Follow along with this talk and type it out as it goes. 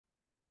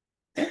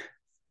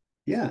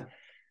Yeah.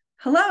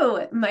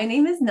 Hello, my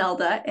name is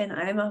Nelda, and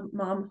I'm a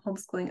mom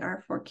homeschooling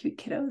our four cute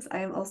kiddos.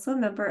 I am also a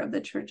member of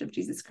the Church of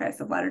Jesus Christ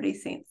of Latter-day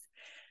Saints.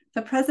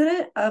 The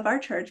president of our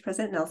church,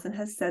 President Nelson,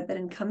 has said that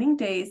in coming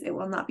days, it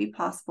will not be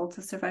possible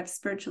to survive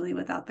spiritually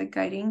without the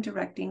guiding,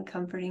 directing,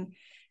 comforting,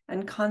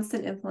 and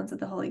constant influence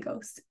of the Holy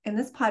Ghost. In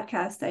this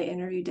podcast, I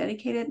interview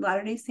dedicated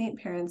Latter-day Saint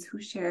parents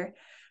who share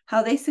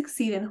how they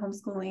succeed in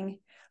homeschooling,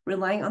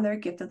 relying on their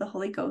gift of the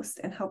Holy Ghost,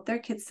 and help their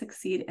kids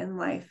succeed in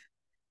life,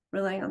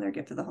 relying on their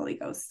gift of the Holy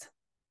Ghost.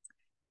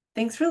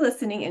 Thanks for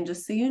listening, and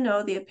just so you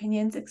know, the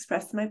opinions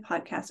expressed in my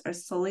podcast are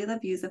solely the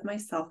views of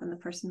myself and the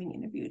person being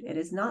interviewed. It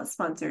is not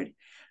sponsored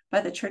by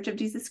the Church of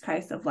Jesus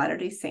Christ of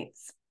Latter-day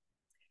Saints.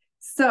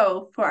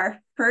 So for our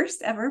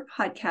first ever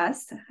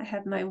podcast, I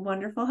have my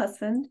wonderful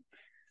husband,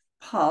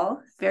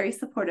 Paul, very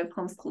supportive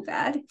homeschool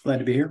dad. Glad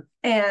to be here.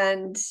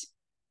 And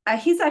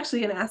he's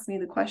actually going to ask me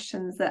the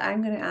questions that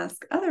I'm going to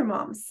ask other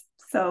moms.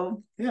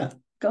 So yeah,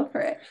 go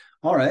for it.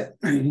 All right.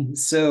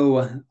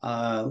 So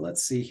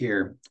let's see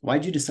here.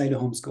 Why'd you decide to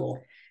homeschool?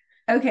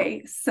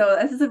 Okay, so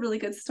this is a really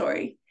good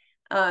story.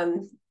 A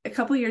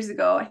couple years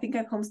ago, I think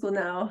I've homeschooled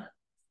now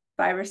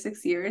 5 or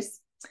 6 years.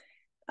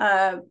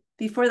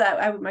 Before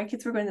that, my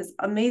kids were going to this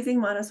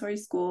amazing Montessori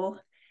school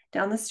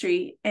down the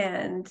street,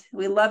 and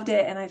we loved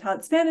it. And I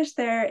taught Spanish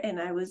there, and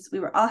we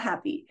were all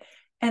happy.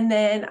 And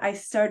then I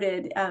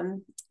started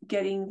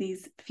getting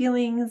these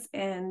feelings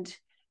and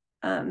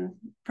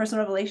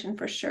personal revelation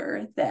for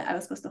sure that I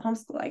was supposed to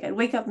homeschool. Like I'd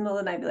wake up in the middle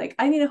of the night and be like,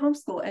 I need a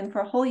homeschool. And for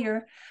a whole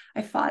year,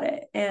 I fought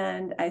it.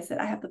 And I said,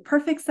 I have the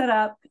perfect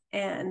setup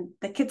and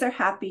the kids are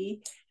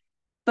happy.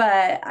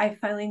 But I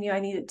finally knew I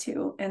needed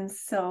to. And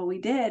so we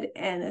did.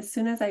 And as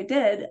soon as I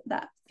did,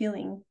 that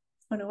feeling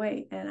went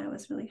away and I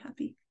was really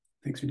happy.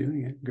 Thanks for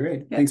doing it.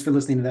 Great. Yeah. Thanks for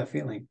listening to that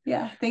feeling.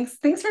 Yeah. Thanks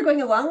for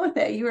going along with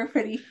it. You were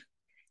pretty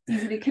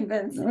easy to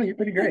convince. Oh, you're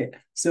pretty great.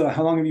 So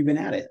how long have you been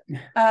at it?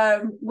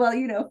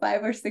 Well,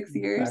 5 or 6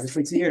 years. 5 or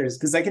 6 years,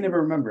 because I can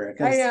never remember.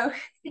 I know.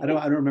 I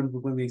don't remember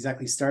when we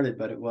exactly started,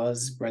 but it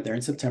was right there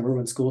in September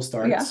when school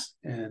starts,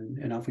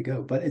 and off we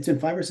go. But it's been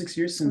 5 or 6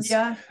 years since.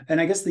 Yeah.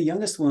 And I guess the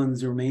youngest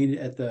ones remained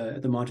at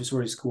the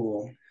Montessori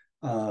school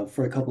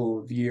for a couple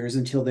of years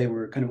until they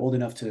were kind of old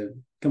enough to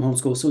come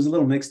homeschool. So it was a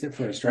little mixed at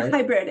first, right?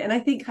 Hybrid, and I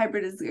think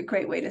hybrid is a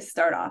great way to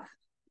start off.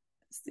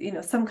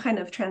 Some kind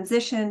of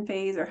transition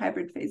phase or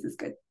hybrid phase is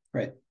good.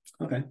 Right.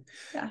 Okay.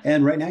 Yeah.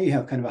 And right now you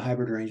have kind of a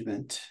hybrid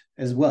arrangement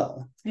as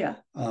well. Yeah.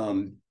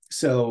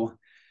 So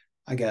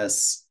I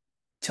guess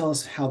tell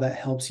us how that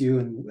helps you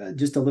and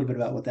just a little bit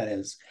about what that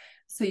is.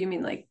 So you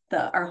mean like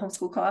our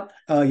homeschool co-op?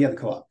 Yeah, the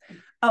co-op.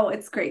 Oh,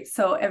 it's great.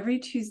 So every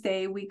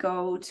Tuesday we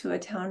go to a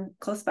town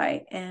close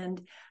by and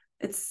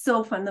it's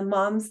so fun. The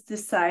moms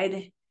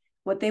decide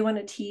what they want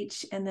to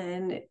teach. And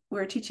then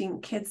we're teaching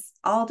kids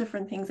all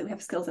different things that we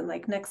have skills in.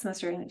 Like next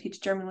semester, I'm going to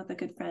teach German with a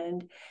good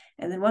friend.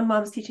 And then one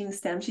mom's teaching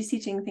STEM. She's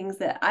teaching things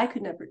that I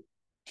could never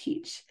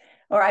teach.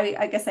 Or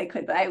I guess I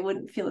could, but I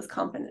wouldn't feel as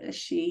confident as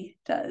she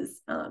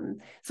does. So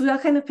we all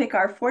kind of pick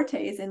our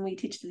fortes and we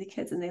teach to the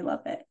kids and they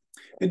love it.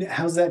 And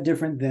how's that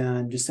different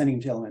than just sending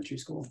them to elementary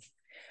school?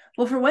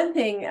 Well, for one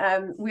thing,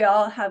 we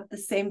all have the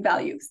same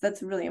values.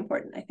 That's really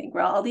important, I think.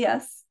 We're all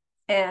LDS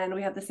and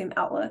we have the same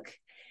outlook.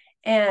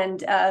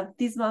 And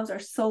these moms are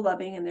so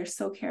loving and they're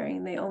so caring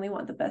and they only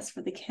want the best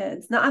for the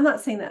kids. Now, I'm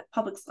not saying that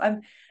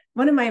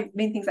one of my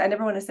main things, I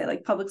never want to say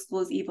like public school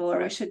is evil or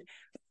we should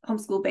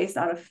homeschool based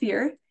out of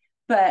fear,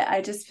 but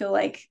I just feel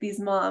like these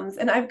moms,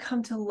 and I've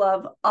come to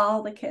love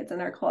all the kids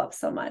in our co-op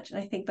so much. And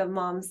I think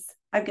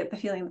I get the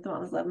feeling that the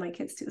moms love my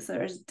kids too. So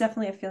there's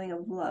definitely a feeling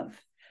of love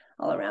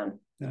all around.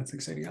 That's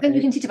exciting. And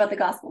you can teach about the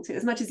gospel too,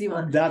 as much as you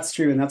want. That's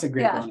true. And that's a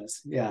great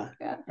bonus. Yeah.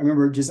 I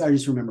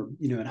just remember,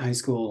 in high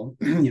school,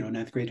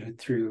 9th grade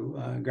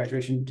through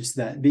graduation, just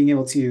that being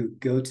able to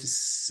go to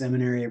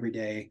seminary every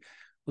day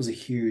was a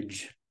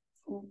huge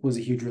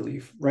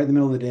relief. Right in the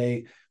middle of the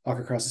day, walk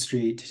across the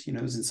street,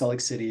 it was in Salt Lake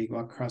City,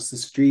 walk across the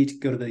street,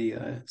 go to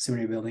the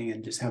seminary building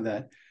and just have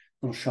that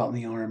little shot in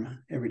the arm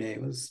every day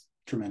was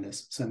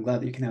tremendous. So I'm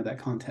glad that you can have that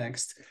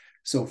context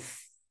so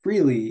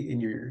freely in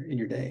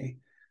your day.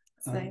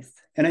 It's nice.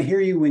 And I hear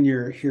you when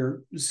you're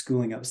here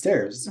schooling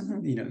upstairs.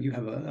 Mm-hmm. You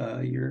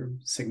have your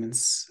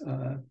segments,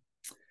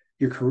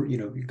 your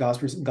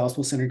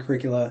gospel centered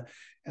curricula,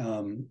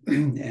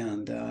 and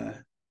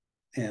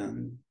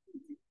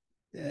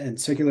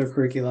secular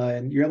curricula,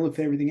 and you're able to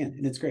fit everything in,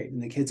 and it's great.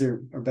 And the kids are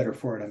better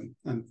for it.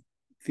 I'm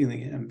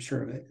feeling it. I'm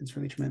sure of it. It's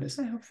really tremendous.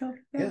 I hope so.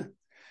 Yeah.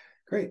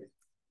 Great.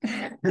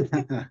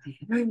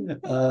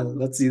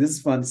 Let's see. This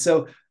is fun.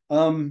 So,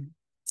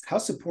 how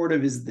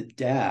supportive is the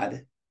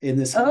dad in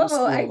this?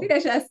 Oh, I think I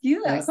should ask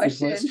you that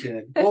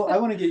question. Well, I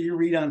want to get your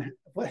read on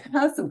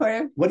how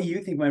supportive. What do you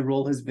think my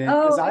role has been?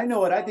 Because I know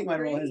what I think my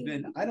role has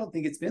been. I don't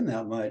think it's been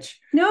that much.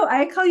 No,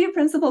 I call you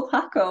Principal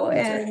Paco,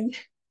 and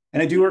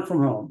I do work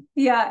from home.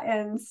 Yeah,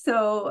 and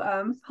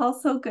so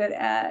Paul's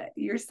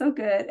you're so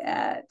good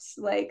at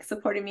like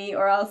supporting me,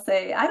 or I'll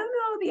say, I don't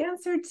know the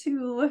answer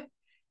to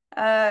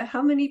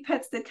how many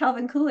pets did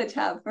Calvin Coolidge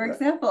have, for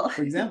example.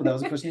 For example, that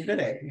was a question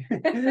today.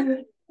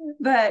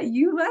 But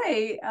you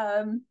might.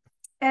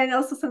 And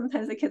also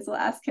sometimes the kids will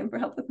ask him for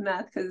help with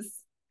math because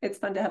it's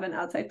fun to have an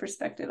outside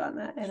perspective on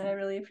that. And I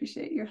really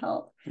appreciate your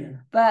help. Yeah.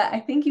 But I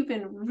think you've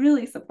been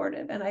really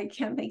supportive, and I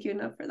can't thank you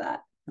enough for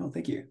that. Oh,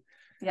 thank you.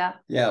 Yeah.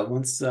 Yeah.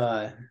 Once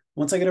I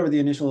get over the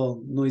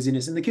initial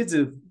noisiness, and the kids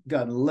have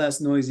gotten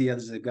less noisy,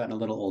 others have gotten a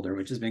little older,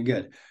 which has been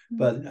good. Mm-hmm.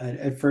 But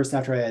at first,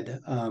 after I had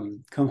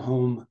come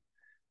home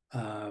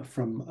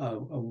from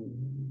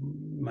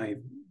my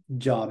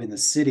job in the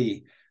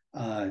city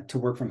to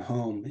work from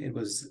home, it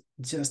was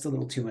just a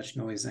little too much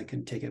noise. I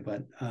couldn't take it,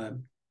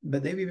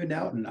 but they've evened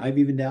out, and I've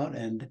evened out,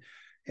 and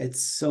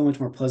it's so much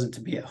more pleasant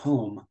to be at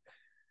home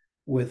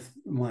with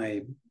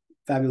my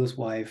fabulous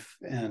wife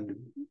and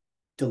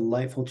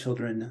delightful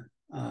children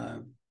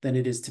than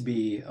it is to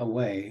be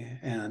away.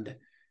 And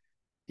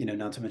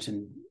not to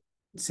mention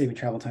saving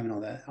travel time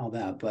and all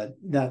that, but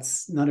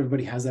that's not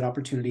everybody has that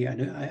opportunity. I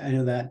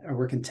know that I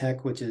work in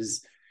tech, which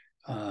is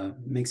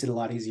makes it a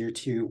lot easier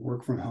to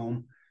work from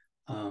home.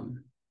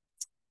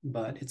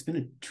 But it's been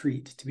a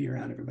treat to be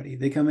around everybody.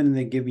 They come in and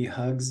they give me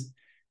hugs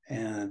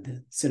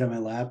and sit on my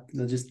lap.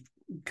 They'll just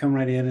come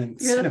right in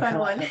and you're the fun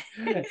one.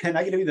 And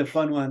I get to be the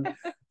fun one.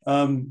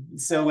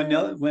 So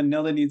when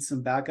Nelda needs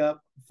some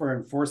backup for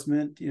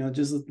enforcement,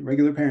 just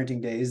regular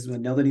parenting days,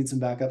 when Nelda needs some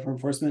backup for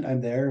enforcement,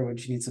 I'm there. When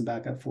she needs some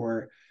backup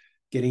for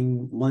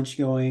getting lunch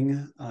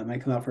going, I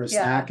might come out for a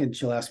snack, and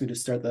she'll ask me to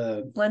start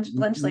the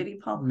lunch lady,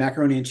 Paul.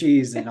 Macaroni and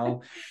cheese, and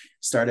I'll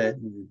start it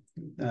and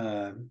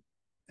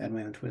add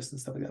my own twist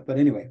and stuff like that. But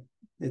anyway,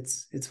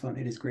 it's fun.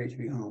 It is great to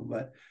be home.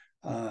 But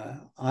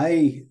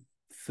I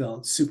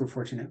felt super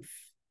fortunate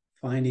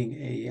finding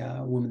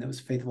a woman that was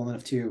faithful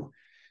enough to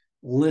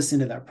listen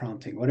to that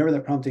prompting, whatever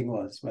that prompting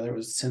was, whether it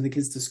was send the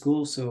kids to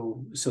school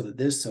so that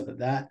this, so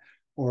that,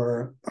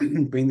 or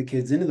bring the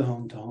kids into the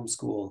home to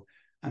homeschool.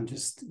 I'm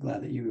just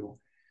glad that you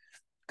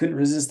couldn't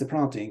resist the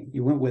prompting.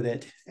 You went with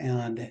it,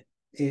 and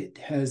it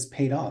has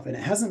paid off. And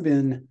it hasn't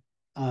been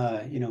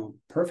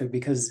perfect,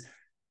 because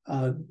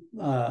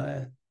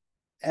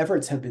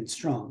efforts have been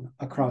strong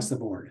across the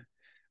board.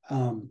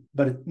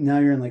 But now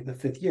you're in like the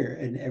 5th year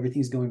and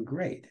everything's going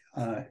great.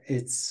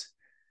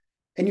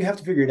 And you have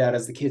to figure it out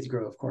as the kids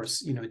grow, of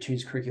course,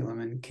 change curriculum,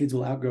 and kids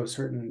will outgrow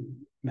certain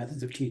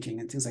methods of teaching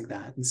and things like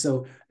that. And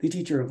so the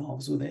teacher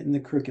evolves with it and the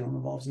curriculum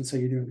evolves. And so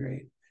you're doing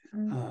great.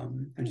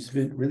 I'm just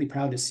been really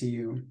proud to see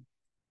you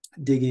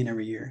dig in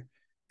every year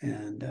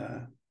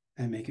and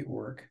make it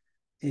work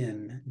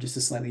in just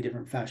a slightly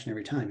different fashion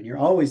every time. And you're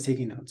always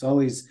taking notes,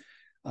 always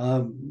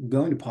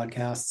going to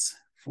podcasts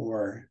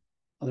for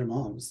other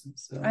moms.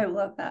 So I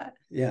love that.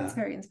 Yeah. It's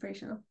very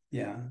inspirational.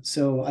 Yeah.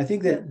 So I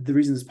think that the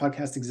reason this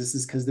podcast exists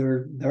is because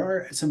there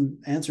are some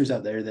answers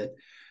out there that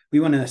we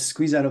want to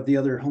squeeze out of the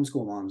other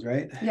homeschool moms,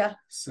 right? Yeah.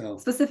 So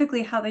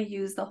specifically how they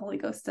use the Holy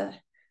Ghost to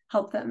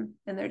help them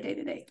in their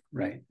day-to-day.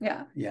 Right.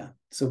 Yeah. Yeah.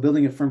 So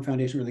building a firm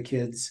foundation for the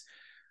kids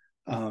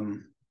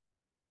that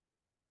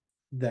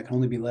can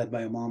only be led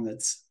by a mom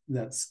that's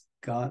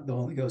got the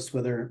Holy Ghost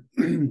with her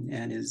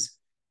and is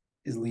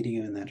leading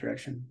you in that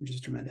direction, which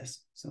is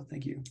tremendous. So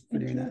thank you for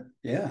doing that.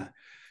 Yeah.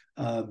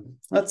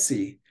 Let's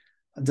see.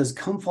 Does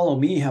Come Follow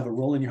Me have a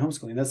role in your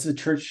homeschooling? That's a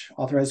church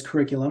authorized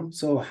curriculum.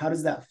 So how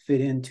does that fit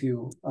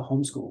into a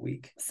homeschool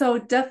week? So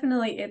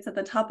definitely it's at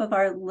the top of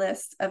our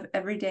list of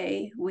every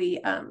day.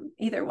 We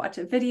either watch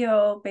a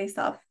video based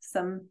off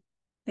something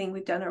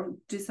we've done, or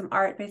do some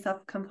art based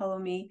off Come Follow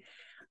Me,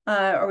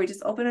 or we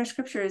just open our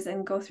scriptures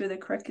and go through the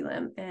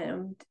curriculum,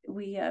 and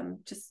we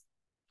just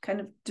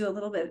kind of do a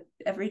little bit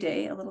every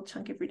day, a little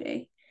chunk every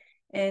day.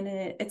 And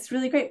it's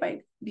really great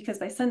because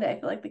by Sunday, I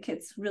feel like the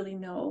kids really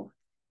know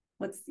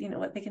what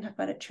they can talk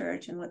about at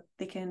church and what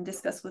they can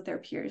discuss with their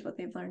peers, what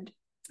they've learned.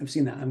 I've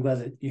seen that. I'm glad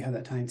that you have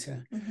that time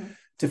to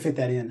fit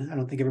that in. I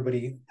don't think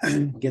everybody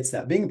gets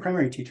that. Being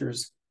primary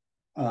teachers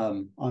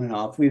on and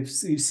off, we've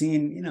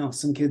seen,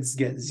 some kids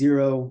get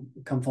 0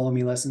 Come Follow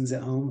Me lessons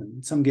at home,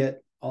 and some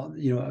get all,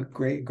 a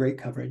great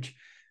coverage.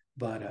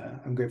 But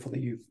I'm grateful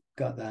that you've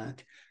got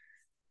that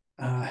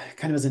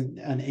kind of as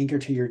an anchor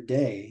to your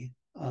day,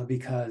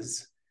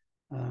 because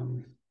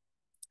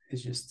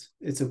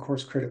it's of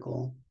course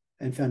critical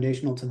and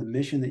foundational to the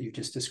mission that you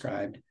just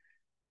described.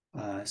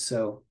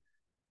 So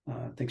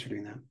thanks for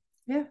doing that.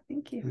 Yeah,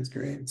 thank you. That's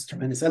great. It's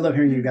tremendous. I love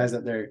hearing you guys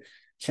out there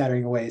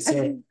chattering away.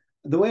 So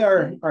the way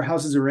our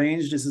house is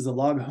arranged, this is a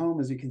log home.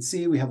 As you can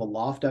see, we have a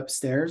loft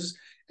upstairs.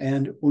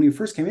 And when we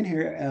first came in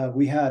here,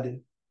 we had,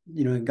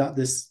 got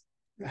this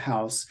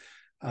house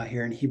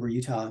here in Heber,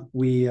 Utah.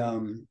 We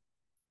had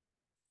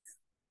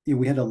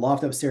a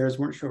loft upstairs,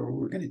 weren't sure what we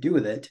were going to do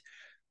with it.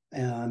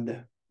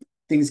 And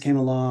things came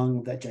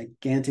along, that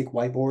gigantic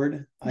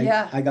whiteboard.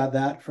 I got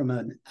that from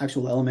an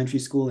actual elementary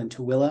school in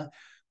Tooele.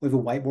 We have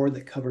a whiteboard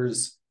that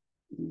covers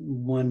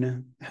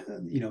one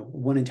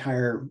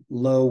entire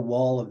low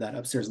wall of that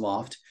upstairs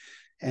loft.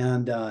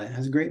 And it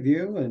has a great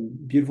view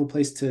and beautiful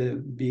place to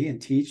be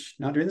and teach,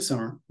 not during the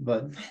summer,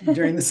 but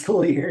during the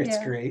school year.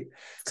 It's great.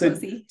 So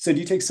do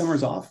you take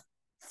summers off?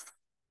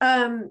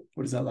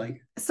 What is that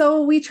like?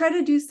 So we try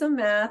to do some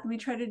math. We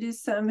try to do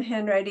some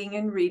handwriting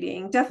and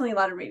reading, definitely a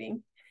lot of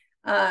reading.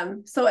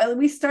 So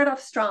we start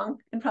off strong,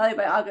 and probably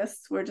by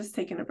August, we're just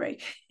taking a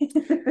break.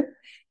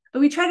 But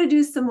we try to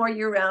do some more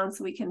year round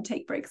so we can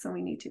take breaks when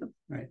we need to.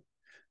 Right.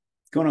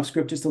 Going off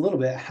script just a little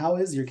bit, how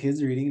is your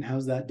kids reading and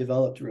how's that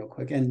developed real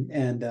quick?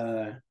 And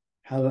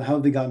how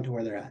have they gotten to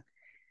where they're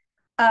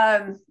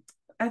at?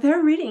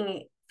 They're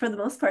reading, for the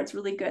most part, it's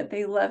really good.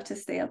 They love to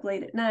stay up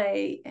late at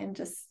night and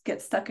just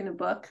get stuck in a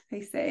book,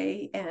 they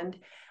say. And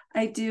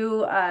I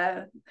do,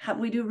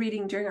 we do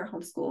reading during our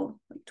homeschool,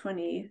 like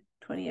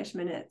 20-ish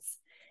minutes.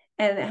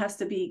 And it has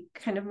to be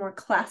kind of more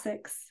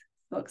classics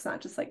books,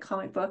 not just like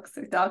comic books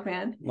or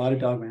Dogman. A lot of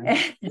Dogman.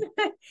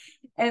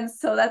 And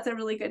so that's a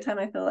really good time,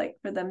 I feel like,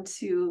 for them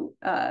to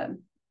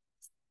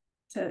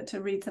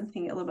read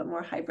something a little bit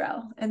more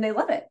highbrow, and they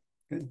love it.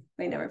 Good.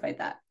 They never fight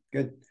that.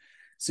 Good.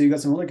 So you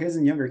got some older kids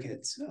and younger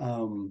kids,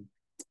 and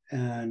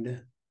are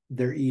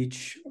they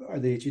each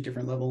at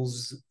different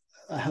levels?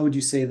 How would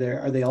you say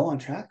are they all on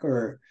track,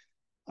 or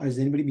is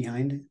anybody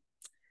behind?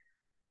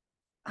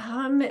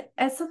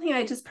 It's something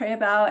I just pray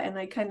about, and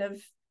I kind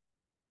of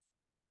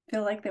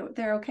feel like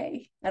they're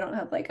okay. I don't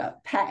have like a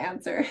pat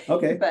answer.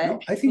 Okay, but no,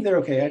 I think they're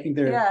okay. I think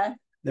they're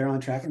on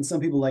track, and some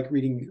people like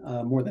reading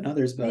more than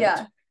others.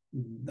 But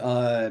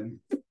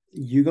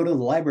you go to the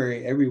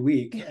library every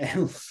week,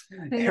 and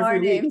they know our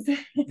names.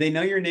 They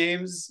know your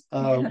names.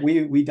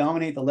 We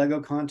dominate the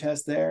Lego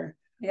contest there.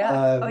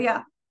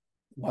 Yeah.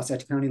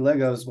 Wasatch County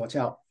Legos, watch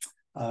out.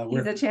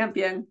 He's a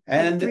champion.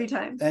 And 3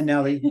 times. And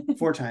now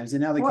 4 times.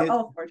 And now the kids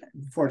 4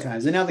 times. 4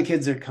 times. And now the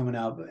kids are coming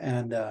up,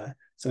 and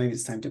so maybe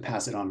it's time to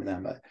pass it on to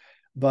them.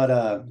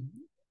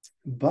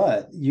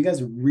 But you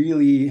guys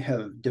really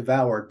have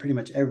devoured pretty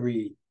much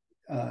every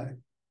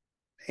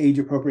age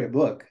appropriate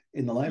book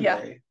in the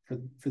library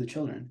for the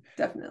children.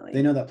 Definitely.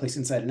 They know that place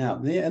inside and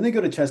out. They go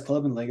to chess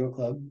club and Lego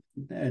club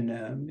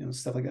and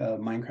stuff like a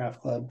Minecraft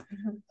club.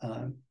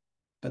 Mm-hmm.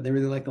 But they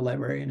really like the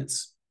library, and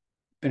it's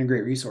been a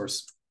great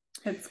resource.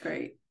 It's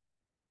great.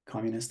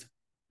 Communist.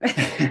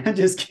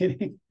 Just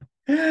kidding.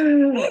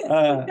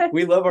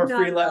 We love our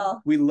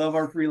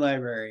free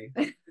library,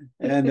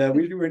 and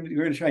we're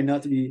going to try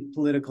not to be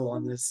political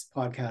on this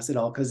podcast at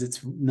all, because it's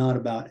not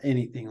about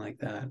anything like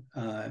that.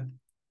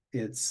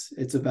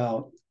 It's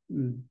about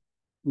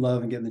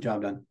love and getting the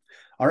job done.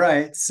 All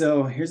right,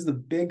 so here's the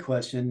big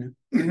question: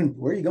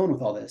 where are you going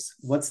with all this?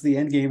 What's the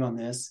end game on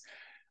this?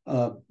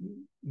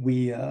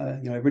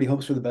 Everybody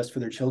hopes for the best for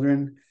their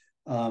children.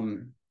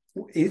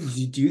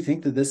 Do you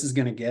think that this is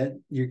going to get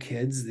your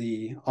kids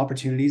the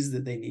opportunities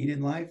that they need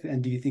in life?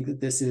 And do you think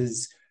that this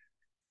is,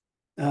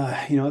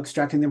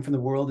 extracting them from the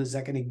world, is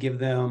that going to give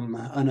them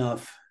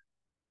enough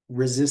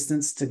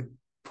resistance to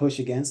push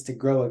against, to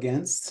grow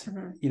against,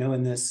 mm-hmm.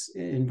 In this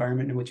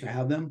environment in which you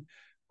have them?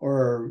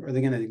 Or are they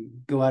going to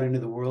go out into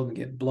the world and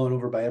get blown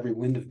over by every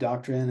wind of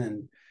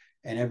doctrine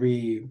and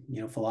every,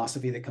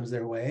 philosophy that comes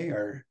their way?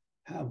 Or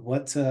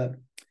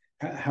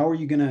how are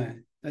you going to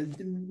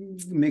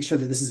make sure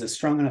that this is a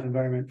strong enough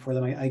environment for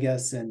them, I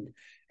guess, and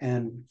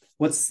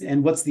what's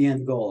the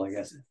end goal, I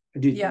guess?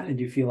 Do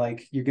you feel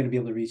like you're going to be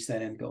able to reach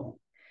that end goal?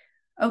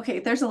 Okay,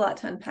 there's a lot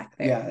to unpack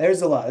there. Yeah,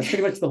 there's a lot. That's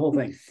pretty much the whole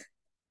thing.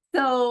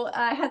 So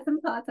I had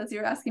some thoughts as you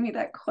were asking me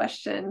that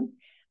question.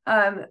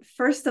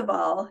 First of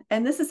all,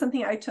 and this is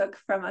something I took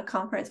from a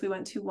conference we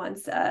went to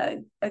once,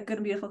 a Good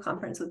and Beautiful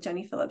conference with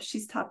Jenny Phillips.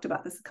 She's talked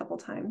about this a couple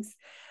times.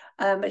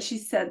 But she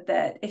said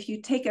that if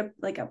you take a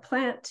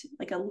plant,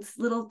 like a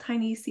little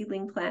tiny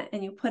seedling plant,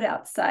 and you put it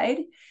outside,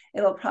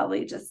 it'll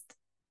probably just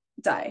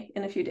die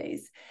in a few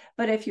days.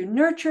 But if you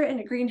nurture it in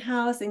a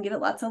greenhouse and give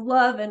it lots of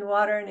love and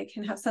water, and it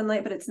can have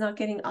sunlight, but it's not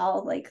getting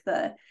all like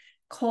the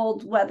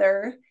cold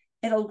weather,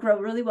 it'll grow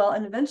really well.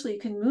 And eventually you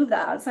can move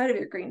that outside of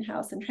your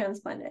greenhouse and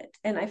transplant it.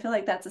 And I feel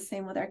like that's the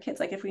same with our kids.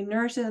 Like if we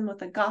nourish them with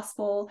the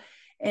gospel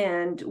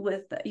and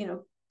with,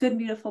 good and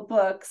beautiful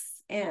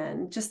books,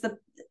 and just the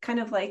kind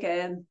of like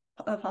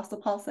Apostle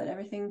Paul said,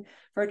 everything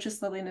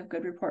virtuous, lovely, and of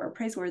good report or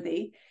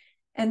praiseworthy.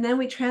 And then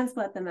we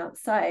transplant them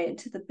outside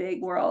to the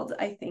big world.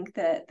 I think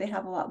that they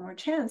have a lot more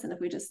chance than if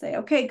we just say,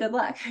 okay, good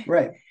luck.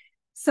 Right.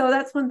 So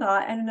that's one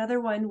thought. And another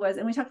one was,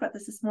 and we talked about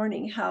this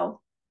morning, how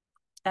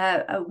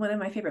one of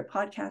my favorite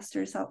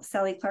podcasters,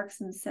 Sally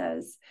Clarkson,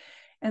 says,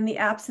 in the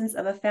absence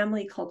of a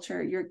family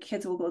culture, your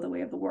kids will go the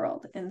way of the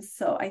world. And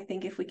so I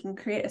think if we can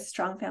create a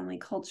strong family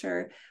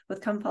culture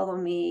with come follow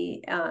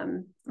me,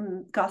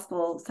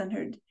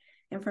 gospel-centered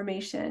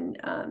information,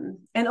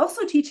 and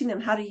also teaching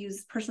them how to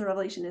use personal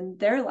revelation in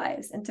their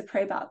lives and to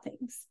pray about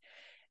things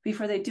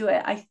before they do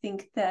it, I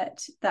think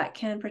that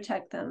can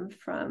protect them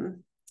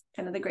from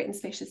kind of the great and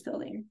spacious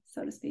building,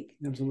 so to speak.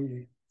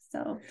 Absolutely.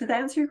 So did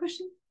that answer your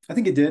question? I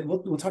think it did.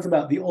 We'll talk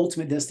about the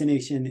ultimate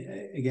destination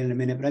again in a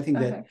minute, but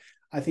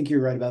I think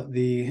you're right about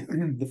the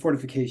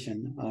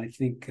fortification. I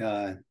think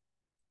I've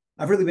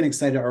really been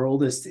excited. Our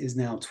oldest is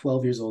now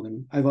 12 years old,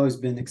 and I've always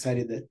been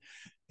excited that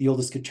the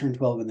oldest could turn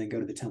 12 and then go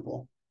to the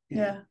temple.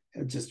 Yeah.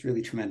 Just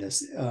really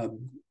tremendous.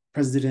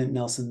 President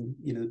Nelson,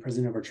 the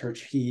president of our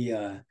church, he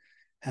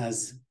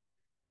has,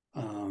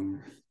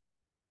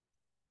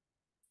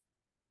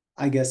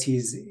 I guess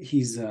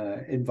he's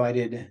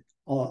invited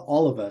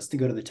all of us to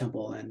go to the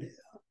temple and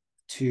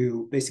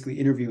to basically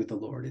interview with the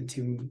Lord and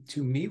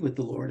to meet with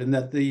the Lord, and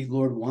that the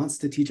Lord wants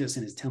to teach us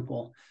in his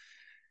temple.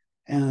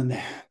 And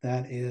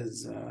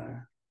that's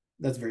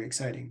very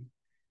exciting.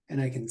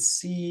 And I can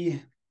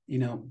see,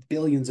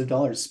 billions of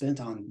dollars spent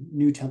on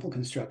new temple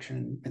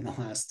construction in the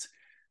last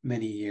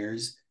many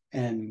years,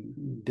 and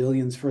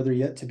billions further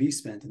yet to be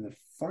spent in the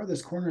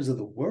farthest corners of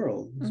the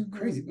world. It's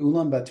crazy.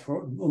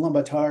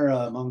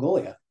 Ulaanbaatar,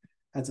 Mongolia,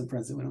 had some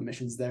friends that went on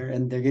missions there,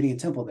 and they're getting a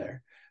temple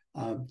there.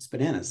 It's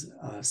bananas.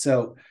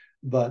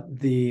 But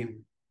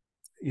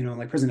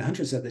like President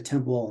Hunter said, the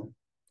temple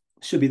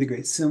should be the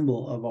great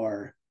symbol of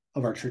our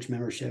church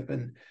membership.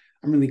 And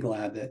I'm really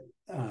glad that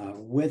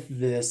with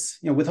this,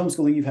 with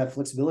homeschooling, you've had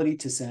flexibility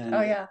to send,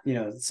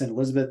 send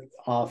Elizabeth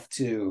off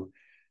to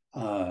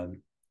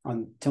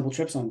on temple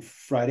trips on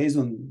Fridays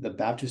when the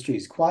baptistry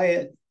is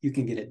quiet. You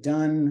can get it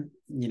done,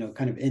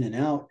 kind of in and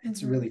out.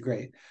 It's really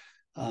great.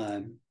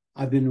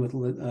 I've been with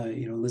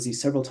Lizzie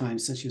several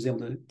times since she was able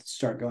to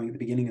start going at the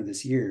beginning of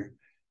this year.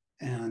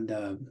 And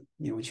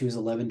when she was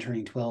 11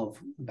 turning 12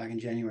 back in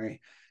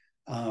January.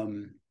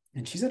 And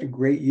she's had a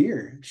great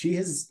year. She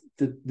has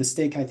the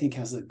stake, I think,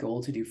 has a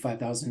goal to do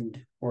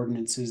 5,000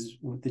 ordinances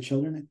with the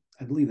children.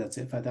 I believe that's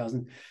it,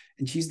 5,000.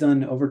 And she's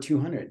done over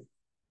 200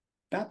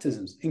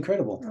 baptisms.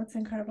 Incredible. That's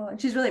incredible.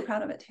 And she's really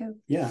proud of it too.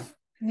 Yeah.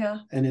 Yeah.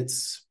 And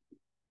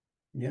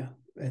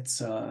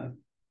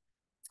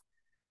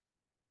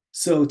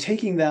so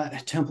taking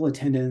that temple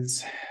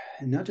attendance,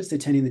 and not just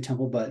attending the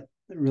temple, but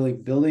really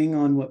building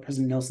on what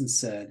President Nelson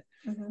said.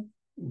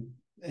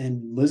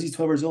 And Lizzie's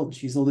 12 years old.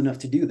 She's old enough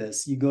to do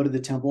this. You go to the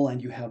temple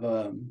and you have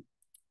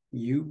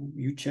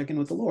you check in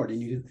with the Lord,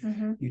 and you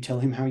tell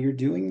him how you're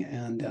doing,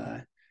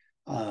 and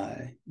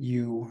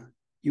you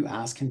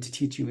ask him to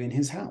teach you in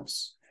his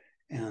house.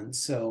 And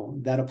so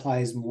that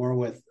applies more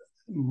with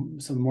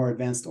some more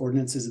advanced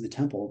ordinances of the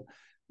temple.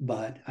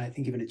 But I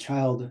think even a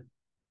child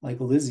like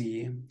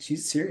Lizzie,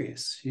 she's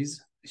serious.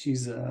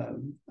 She's a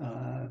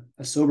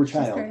sober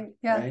child.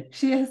 Yeah, right?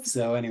 She is.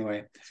 So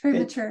anyway, it's very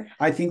mature.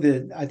 I think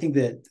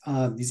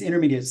that these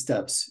intermediate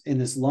steps in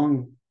this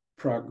long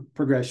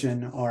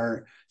progression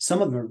are,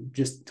 some of them are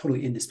just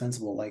totally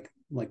indispensable, like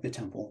the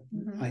temple.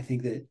 I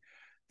think that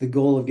the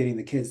goal of getting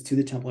the kids to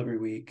the temple every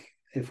week,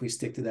 if we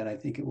stick to that, I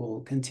think it will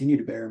continue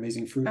to bear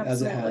amazing fruit.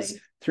 Absolutely. As it has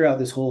throughout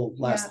this whole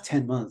last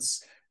 10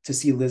 months, to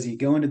see Lizzie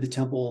go into the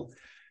temple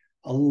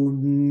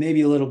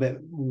maybe a little bit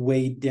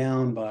weighed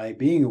down by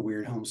being a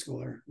weird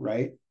homeschooler,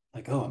 right?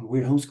 Like, oh, I'm a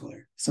weird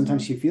homeschooler.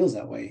 Sometimes she feels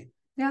that way.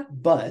 Yeah.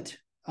 But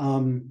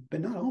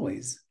not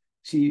always.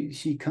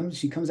 She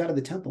comes out of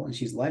the temple and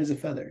she's light as a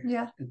feather.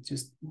 Yeah. It's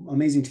just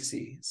amazing to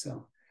see.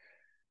 So,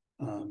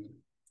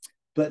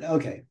 but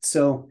okay.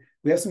 So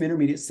we have some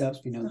intermediate steps.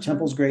 The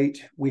temple's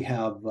great. We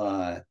have,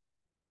 and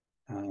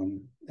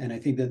I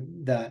think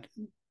that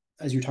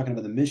as you're talking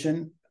about the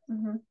mission,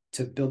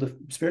 to build a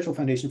spiritual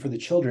foundation for the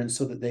children,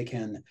 so that they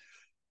can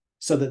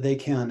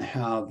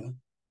have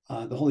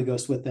the Holy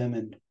Ghost with them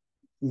and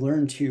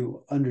learn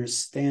to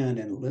understand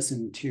and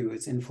listen to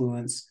its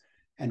influence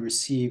and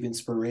receive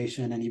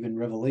inspiration and even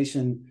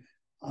revelation.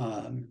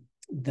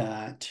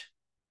 That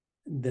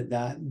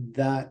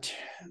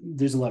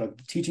there's a lot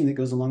of teaching that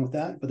goes along with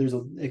that, but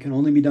it can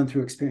only be done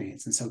through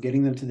experience. And so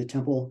getting them to the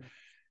temple,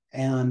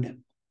 and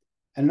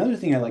another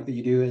thing I like that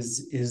you do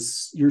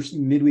is your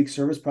midweek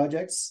service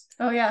projects.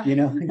 Oh yeah.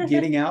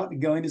 Getting out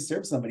and going to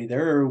serve somebody.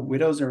 There are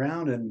widows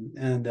around,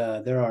 and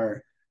there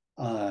are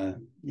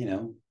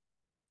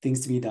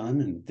things to be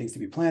done and things to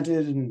be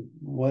planted and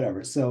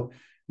whatever. So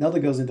Nelda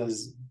goes and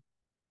does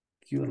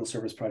cute little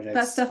service projects.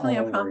 That's definitely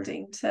a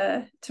prompting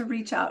to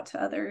reach out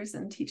to others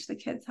and teach the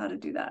kids how to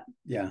do that.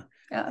 Yeah.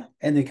 Yeah.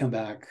 And they come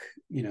back,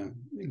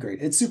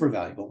 great. It's super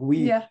valuable.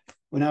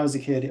 When I was a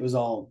kid, it was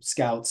all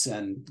scouts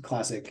and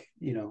classic,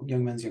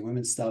 young men's, young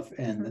women's stuff.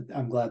 And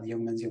I'm glad the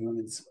young men's, young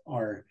women's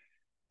are,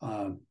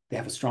 they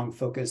have a strong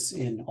focus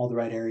in all the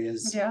right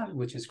areas,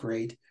 which is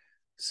great.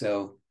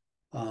 So,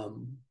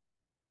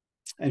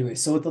 anyway,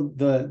 so with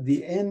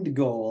the end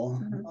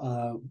goal,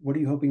 what are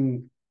you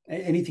hoping?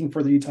 Anything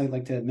further you'd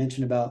like to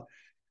mention about,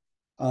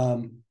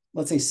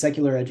 let's say,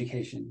 secular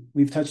education?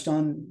 We've touched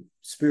on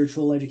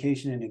spiritual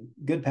education and a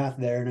good path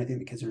there, and I think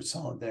the kids are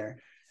solid there.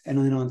 And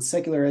then on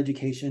secular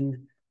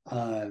education,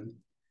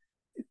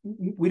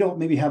 we don't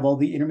maybe have all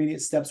the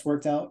intermediate steps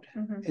worked out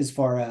as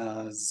far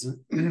as,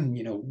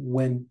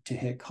 when to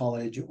hit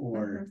college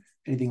or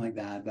anything like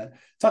that. But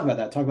talk about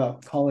that. Talk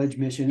about college,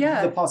 mission,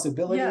 the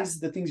possibilities,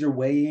 the things you're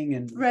weighing.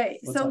 And right.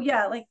 So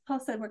like Paul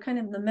said, we're kind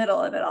of in the middle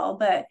of it all,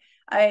 but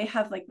I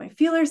have my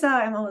feelers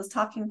out. I'm always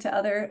talking to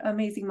other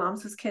amazing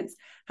moms whose kids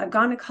have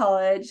gone to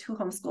college, who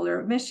homeschool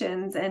or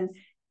missions, and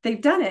they've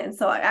done it. And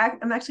so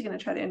I'm actually going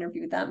to try to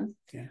interview them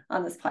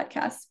on this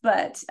podcast,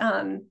 but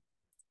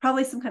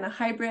probably some kind of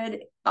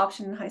hybrid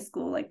option in high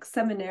school, like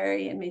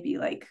seminary and maybe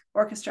like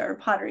orchestra or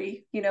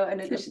pottery, in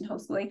addition to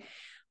homeschooling.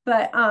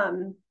 But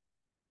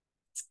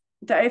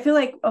I feel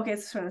like, okay,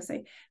 so what I'm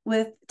saying,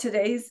 with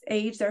today's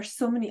age, there are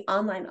so many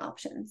online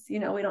options. We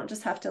don't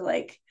just have to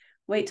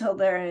wait till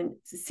they're a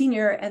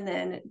senior and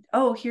then,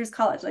 oh, here's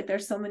college. Like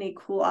there's so many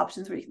cool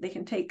options where they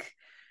can take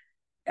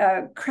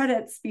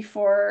credits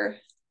before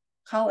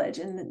college.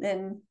 And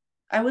then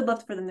I would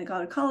love for them to go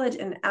to college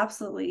and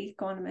absolutely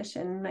go on a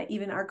mission.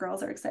 Even our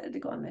girls are excited to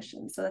go on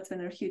mission. So that's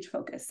been a huge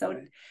focus. So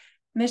right.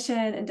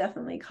 Mission and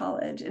definitely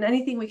college, and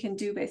anything we can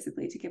do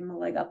basically to give them a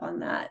leg up on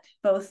that,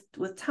 both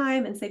with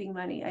time and saving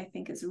money, I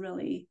think is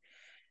really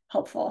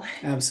helpful.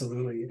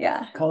 Absolutely.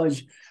 Yeah.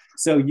 College.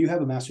 So you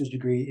have a master's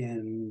degree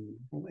in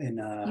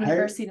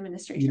University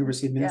administration.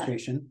 University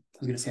administration. Yeah. I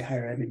was going to say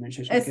higher ed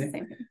administration. It's the same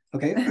thing.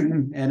 Okay.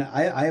 And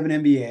I have an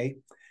MBA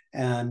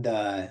and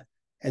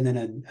then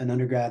an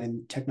undergrad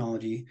in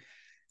technology.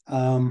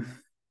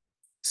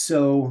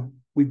 So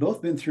we've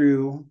both been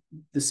through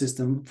the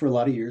system for a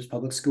lot of years,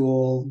 public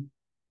school,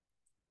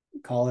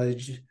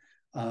 college.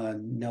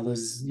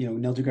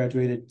 Nelda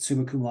graduated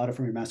summa cum laude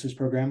from your master's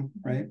program,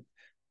 right?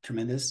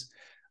 Tremendous.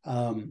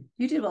 You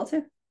did well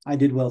too. I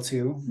did well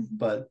too,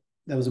 but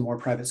that was a more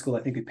private school.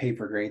 I think we paid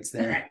for grades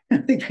there. I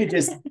think you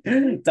just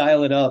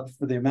dial it up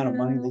for the amount of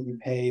money that you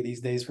pay these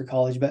days for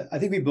college. But I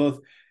think we both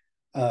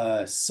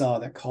saw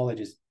that college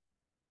is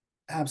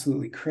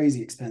absolutely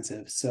crazy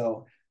expensive.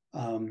 So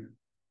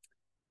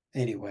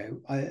anyway,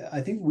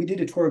 I think we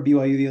did a tour of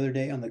BYU the other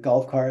day on the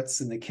golf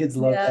carts, and the kids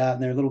loved that,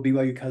 and their little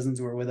BYU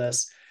cousins were with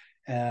us,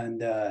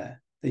 and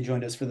they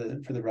joined us for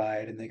the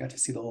ride, and they got to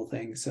see the whole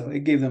thing. So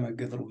it gave them a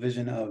good little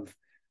vision of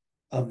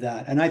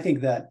that. And I think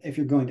that if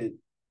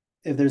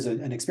there's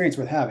an experience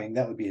worth having,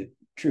 that would be a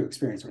true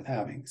experience worth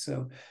having.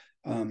 So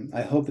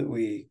I hope that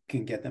we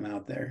can get them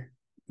out there.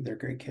 They're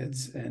great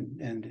kids,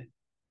 and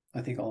I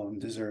think all of them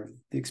deserve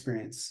the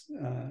experience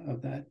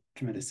of that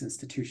tremendous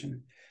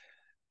institution.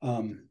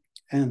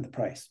 And the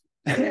price.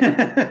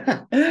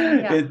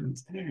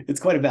 It's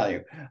quite a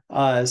value.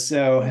 But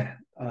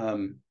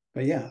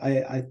yeah,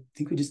 I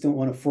think we just don't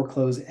want to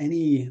foreclose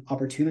any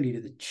opportunity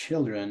to the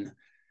children.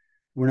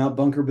 We're not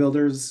bunker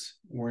builders.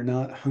 We're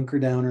not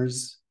hunker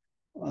downers.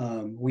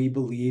 We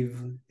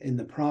believe in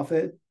the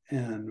prophet,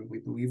 and we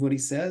believe what he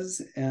says,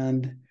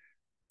 and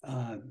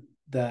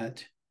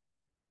that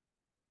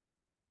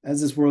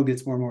as this world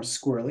gets more and more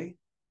squirrely,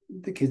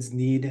 the kids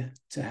need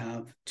to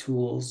have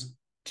tools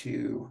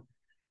to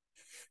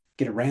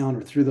get around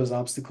or through those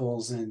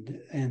obstacles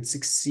and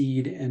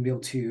succeed and be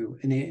able to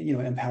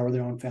empower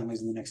their own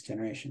families in the next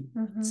generation.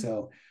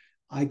 So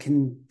I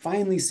can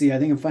finally see, I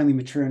think I'm finally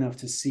mature enough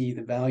to see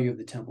the value of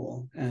the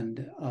temple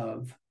and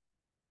of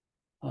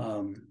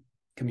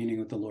communing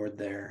with the Lord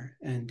there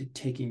and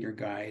taking your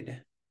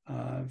guidance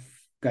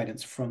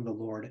from the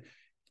Lord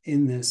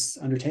in this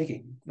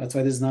undertaking. That's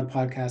why this is not a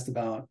podcast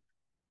about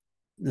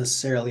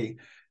necessarily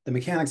the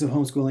mechanics of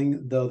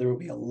homeschooling, though there will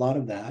be a lot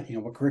of that.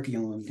 What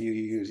curriculum do you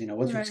use?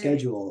 What's your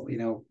schedule?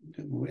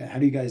 How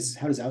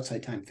does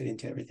outside time fit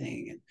into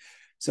everything and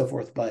so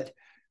forth? But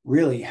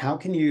really, how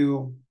can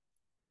you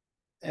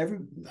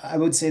I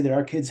would say that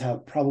our kids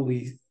have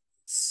probably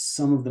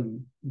some of the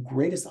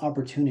greatest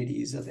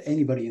opportunities of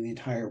anybody in the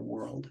entire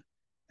world.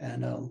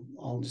 And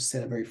I'll just say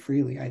that very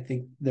freely. I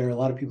think there are a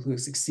lot of people who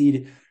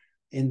succeed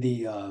in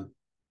the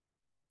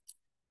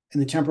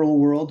temporal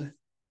world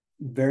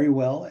very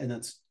well, and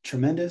that's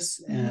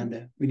tremendous.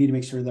 And we need to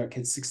make sure that our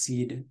kids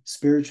succeed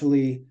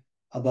spiritually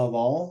above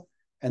all,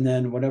 and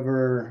then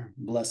whatever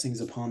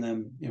blessings upon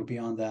them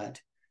beyond that,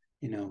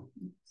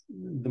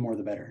 the more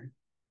the better.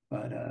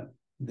 But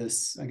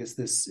I guess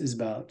this is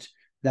about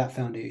that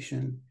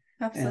foundation.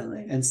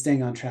 Absolutely. And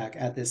staying on track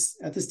at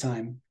this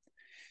time,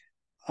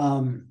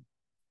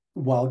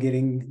 while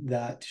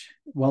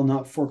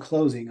not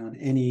foreclosing on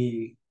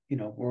any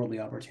worldly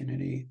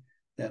opportunity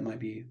that might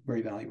be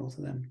very valuable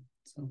to them.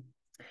 So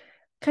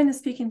kind of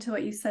speaking to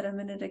what you said a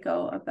minute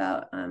ago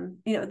about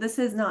this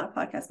is not a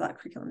podcast about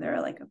curriculum. There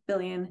are like a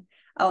billion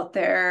out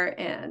there,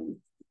 and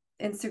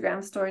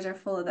Instagram stories are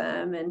full of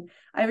them, and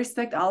I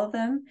respect all of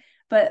them,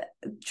 but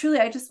truly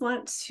I just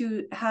want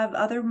to have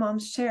other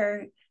moms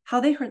share how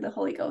they heard the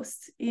Holy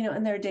Ghost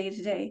in their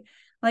day-to-day.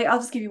 Like, I'll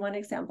just give you one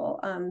example.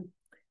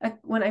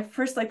 When I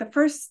first, the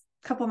first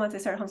couple of months I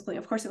started homeschooling,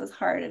 of course it was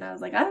hard, and I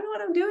was like, I don't know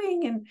what I'm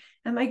doing, and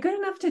am I good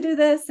enough to do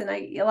this? And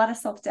a lot of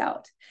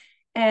self-doubt.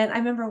 And I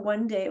remember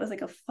one day, it was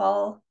like a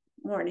fall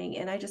morning,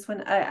 and I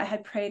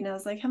had prayed, and I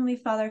was like, Heavenly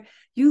Father,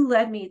 you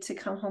led me to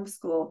come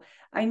homeschool.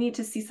 I need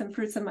to see some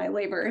fruits of my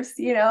labors,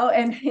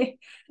 and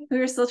we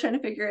were still trying to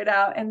figure it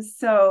out. And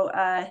so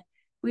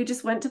we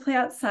just went to play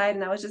outside,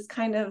 and I was just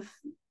kind of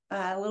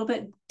a little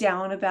bit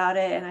down about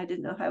it, and I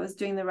didn't know if I was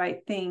doing the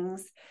right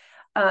things.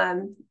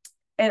 But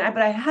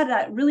I had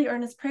that really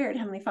earnest prayer to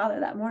Heavenly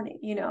Father that morning.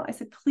 I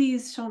said,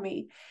 please show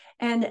me.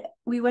 And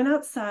we went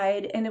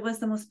outside, and it was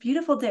the most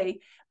beautiful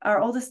day.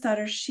 Our oldest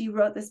daughter, she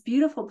wrote this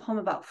beautiful poem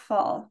about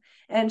fall.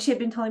 And she had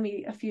been telling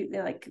me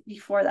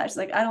before that, she's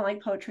like, I don't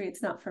like poetry.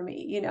 It's not for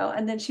me,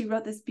 And then she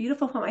wrote this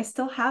beautiful poem. I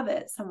still have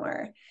it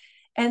somewhere.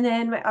 And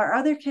then our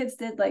other kids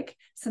did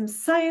some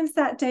science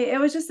that day. It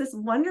was just this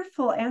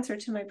wonderful answer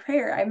to my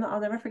prayer.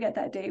 I'll never forget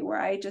that day where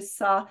I just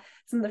saw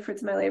some of the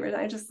fruits of my labor. And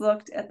I just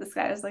looked at the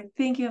sky. I was like,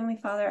 thank you, Heavenly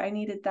Father. I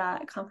needed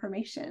that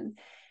confirmation.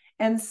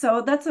 And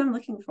so that's what I'm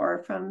looking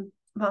for from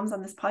moms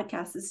on this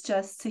podcast, is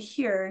just to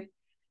hear,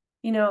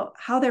 you know,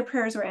 how their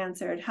prayers were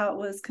answered, how it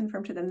was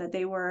confirmed to them that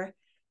they were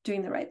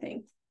doing the right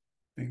thing.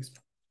 Thanks.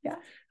 Yeah.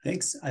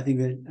 Thanks. I think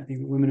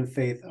women of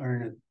faith are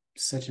in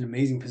such an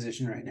amazing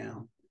position right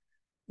now.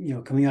 You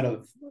know, coming out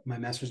of my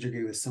master's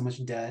degree with so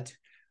much debt,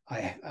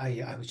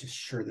 I was just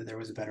sure that there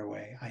was a better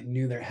way. I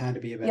knew there had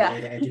to be a better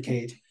way to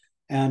educate.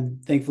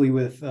 And thankfully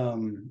with,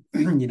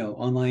 you know,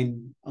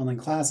 online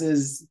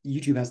classes,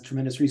 YouTube has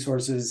tremendous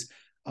resources,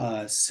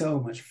 so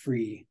much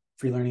free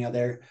learning out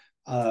there.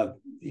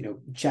 You know,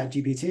 Chat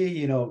GPT,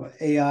 you know,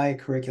 AI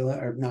curriculum,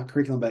 or not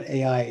curriculum, but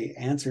AI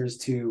answers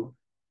to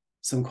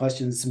some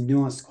questions, some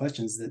nuanced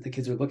questions that the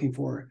kids are looking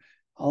for.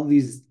 All of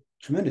these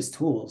tremendous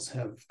tools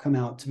have come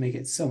out to make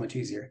it so much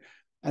easier.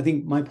 I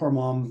think my poor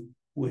mom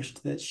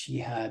wished that she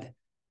had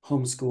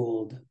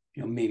homeschooled,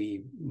 you know,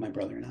 maybe my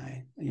brother and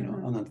I, you know,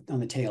 on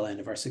the tail end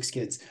of our 6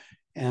 kids.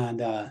 And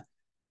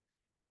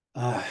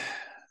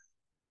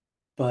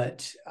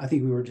but I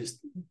think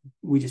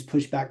we just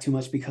pushed back too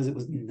much because it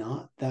was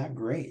not that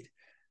great.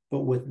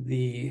 But with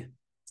the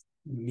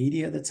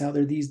media that's out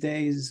there these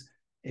days,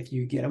 if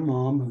you get a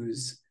mom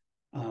who's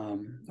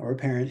or a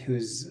parent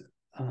who's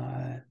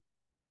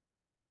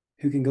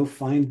who can go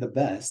find the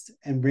best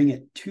and bring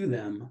it to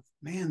them,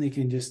 man, they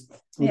can just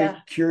you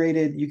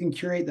can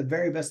curate the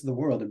very best of the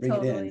world and bring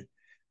it in.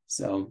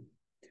 So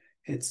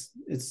it's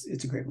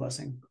a great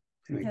blessing.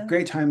 Anyway,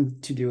 great time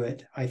to do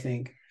it, I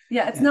think.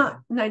 Yeah, it's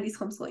not 90s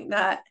homeschooling.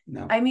 That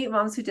no. I meet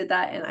moms who did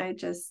that, and I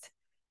just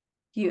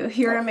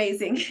you're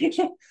amazing.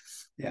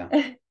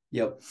 Yeah.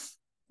 Yep.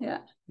 Yeah.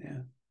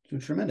 So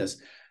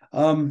tremendous.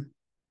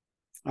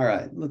 All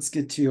right, let's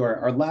get to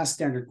our last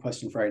standard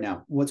question for right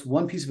now. What's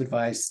one piece of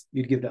advice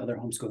you'd give to other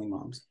homeschooling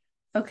moms?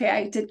 Okay,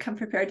 I did come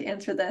prepared to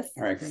answer this.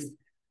 All right, great.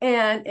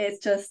 And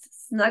it's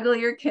just snuggle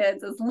your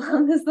kids as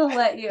long as they'll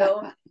let you.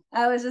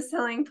 I was just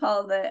telling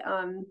Paul that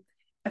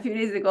a few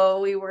days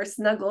ago we were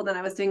snuggled and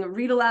I was doing a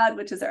read aloud,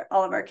 which is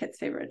all of our kids'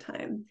 favorite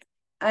time.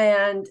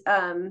 And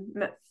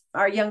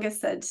our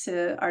youngest said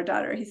to our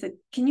daughter, he said,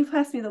 "Can you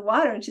pass me the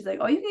water?" And she's like,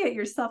 "Oh, you can get it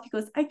yourself." He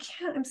goes, "I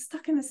can't, I'm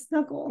stuck in a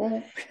snuggle."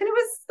 And it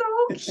was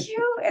so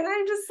cute. And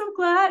I'm just so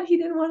glad he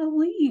didn't want to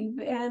leave.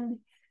 And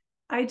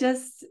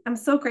I'm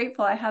so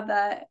grateful I have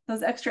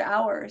those extra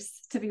hours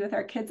to be with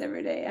our kids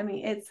every day. I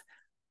mean, it's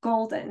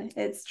golden.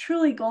 It's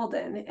truly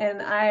golden.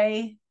 And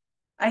I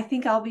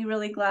think I'll be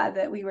really glad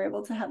that we were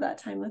able to have that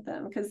time with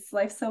them, because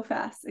life's so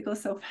fast. It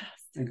goes so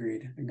fast.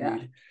 Agreed. Yeah.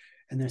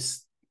 And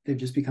they've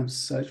just become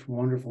such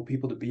wonderful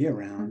people to be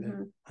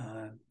around.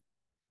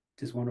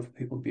 Just wonderful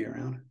people to be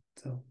around.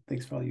 So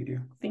thanks for all you do.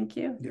 Thank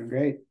you. You're doing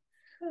great.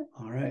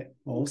 All right.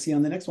 Well, we'll see you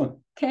on the next one.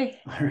 Okay.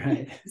 All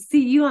right.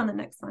 See you on the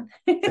next one.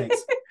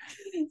 Thanks.